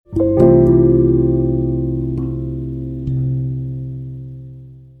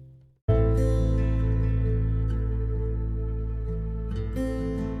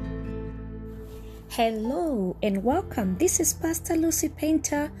and welcome. This is Pastor Lucy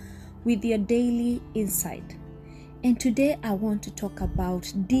Painter with your daily insight. And today I want to talk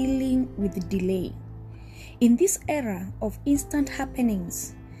about dealing with delay. In this era of instant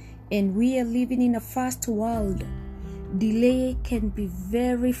happenings, and we are living in a fast world, delay can be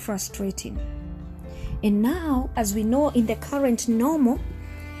very frustrating. And now, as we know in the current normal,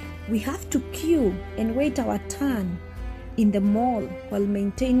 we have to queue and wait our turn in the mall while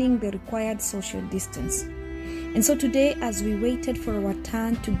maintaining the required social distance. And so today, as we waited for our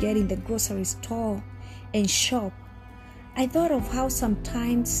turn to get in the grocery store and shop, I thought of how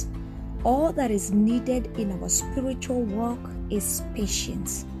sometimes all that is needed in our spiritual walk is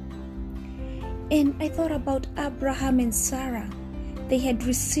patience. And I thought about Abraham and Sarah. They had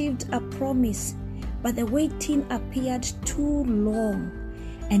received a promise, but the waiting appeared too long.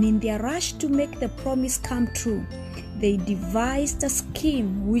 And in their rush to make the promise come true, they devised a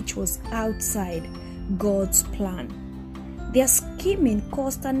scheme which was outside God's plan. Their scheming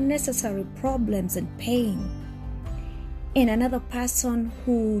caused unnecessary problems and pain. And another person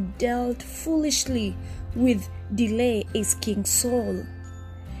who dealt foolishly with delay is King Saul.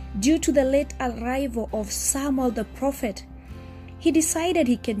 Due to the late arrival of Samuel the prophet, he decided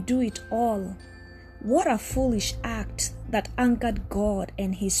he can do it all. What a foolish act that angered God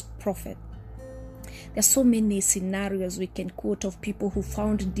and his prophet. There are so many scenarios we can quote of people who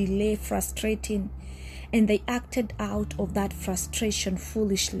found delay frustrating and they acted out of that frustration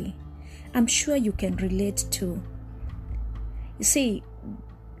foolishly. I'm sure you can relate too. You see,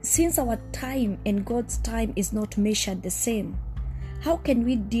 since our time and God's time is not measured the same, how can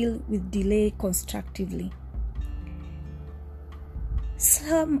we deal with delay constructively?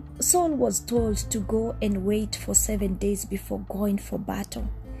 Saul was told to go and wait for 7 days before going for battle.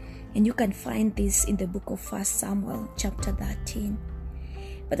 And you can find this in the book of 1 Samuel chapter 13.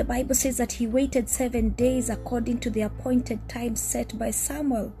 But the Bible says that he waited 7 days according to the appointed time set by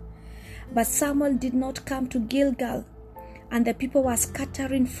Samuel. But Samuel did not come to Gilgal, and the people were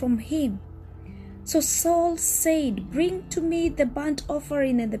scattering from him. So Saul said, "Bring to me the burnt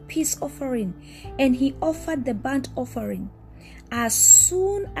offering and the peace offering." And he offered the burnt offering. As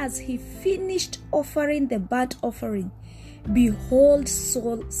soon as he finished offering the burnt offering, behold,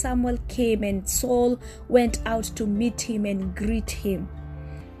 Samuel came, and Saul went out to meet him and greet him.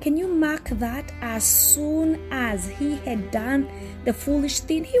 Can you mark that? As soon as he had done the foolish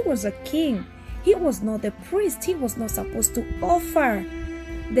thing, he was a king. He was not the priest. He was not supposed to offer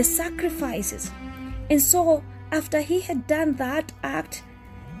the sacrifices. And so after he had done that act,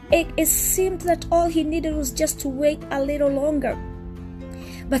 it seemed that all he needed was just to wait a little longer.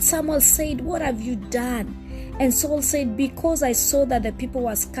 But Samuel said, "What have you done?" And Saul said, "Because I saw that the people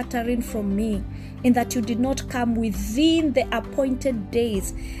were scattering from me, and that you did not come within the appointed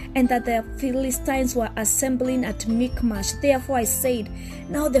days, and that the Philistines were assembling at Michmash. Therefore I said,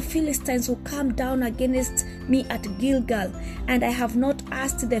 now the Philistines will come down against me at Gilgal, and I have not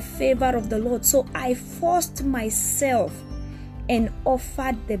asked the favor of the Lord. So I forced myself and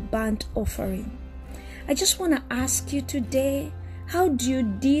offered the burnt offering." I just want to ask you today, how do you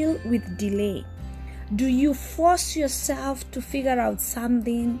deal with delay? Do you force yourself to figure out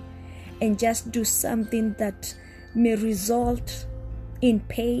something and just do something that may result in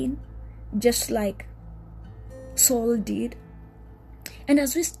pain, just like Saul did? And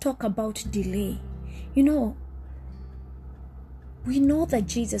as we talk about delay, we know that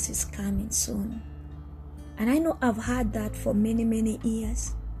Jesus is coming soon. And I know I've heard that for many, many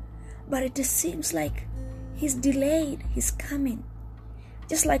years. But it seems like he's delayed, he's coming.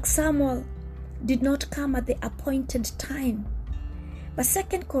 Just like Samuel did not come at the appointed time. But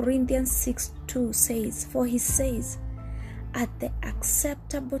 2 Corinthians 6:2 says, "For he says, at the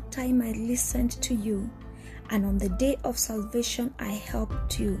acceptable time I listened to you, and on the day of salvation I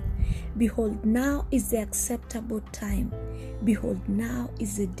helped you. Behold, now is the acceptable time. Behold, now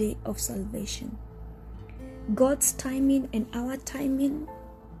is the day of salvation." God's timing and our timing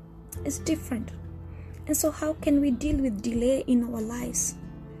is different. And so how can we deal with delay in our lives?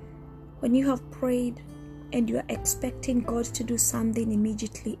 When you have prayed and you are expecting God to do something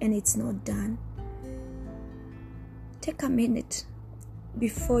immediately and it's not done, take a minute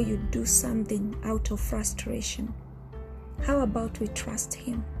before you do something out of frustration. How about we trust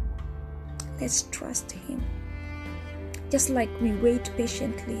Him? Let's trust Him. Just like we wait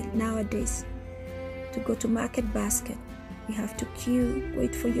patiently nowadays to go to Market Basket, you have to queue,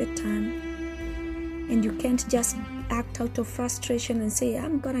 wait for your turn. And you can't just act out of frustration and say,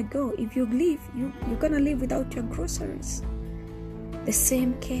 "I'm gonna go." If you leave, you're gonna leave without your groceries. The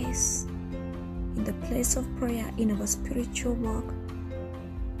same case in the place of prayer in our spiritual walk.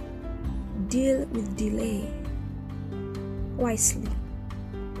 Deal with delay wisely.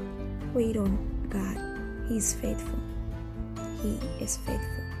 Wait on God. He is faithful. He is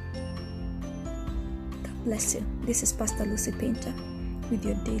faithful. God bless you. This is Pastor Lucy Painter with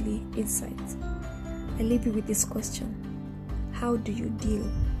your daily insights. I leave you with this question. How do you deal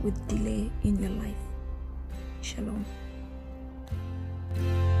with delay in your life? Shalom.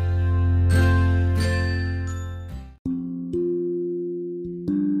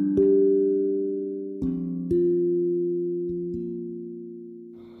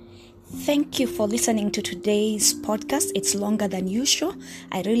 Thank you for listening to today's podcast. It's longer than usual.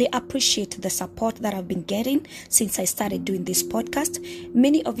 I really appreciate the support that I've been getting since I started doing this podcast.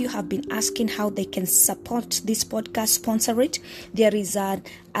 Many of you have been asking how they can support this podcast, sponsor it. There is a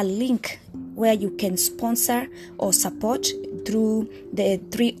link where you can sponsor or support through the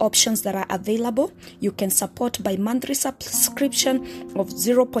 3 options that are available. You can support by monthly subscription of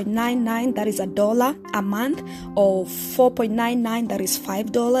 $0.99, that is $1 a month, or $4.99, that is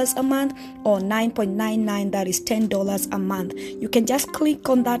 $5 a month, or $9.99, that is $10 a month. You can just click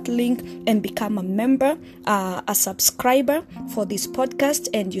on that link and become a member, a subscriber for this podcast,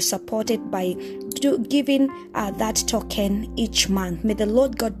 and you support it by giving that token each month. May the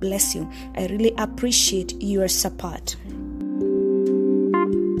Lord God bless you. I really appreciate your support.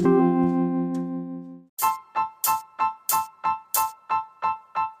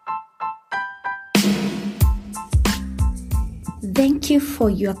 Thank you for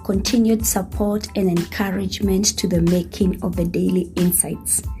your continued support and encouragement to the making of the Daily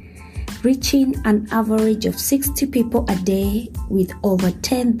Insights, reaching an average of 60 people a day with over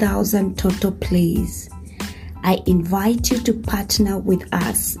 10,000 total plays. I invite you to partner with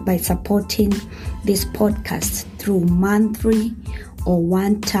us by supporting this podcast through monthly or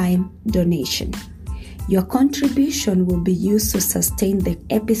one-time donation. Your contribution will be used to sustain the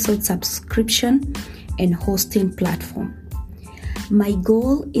episode subscription and hosting platform. My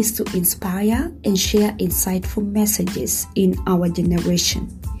goal is to inspire and share insightful messages in our generation,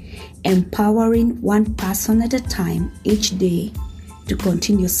 empowering one person at a time each day to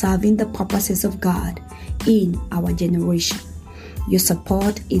continue serving the purposes of God in our generation. Your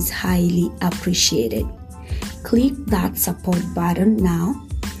support is highly appreciated. Click that support button now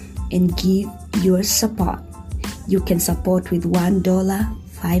and give your support. You can support with $1,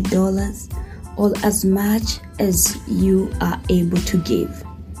 $5, or as much as you are able to give.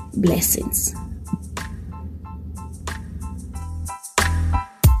 Blessings.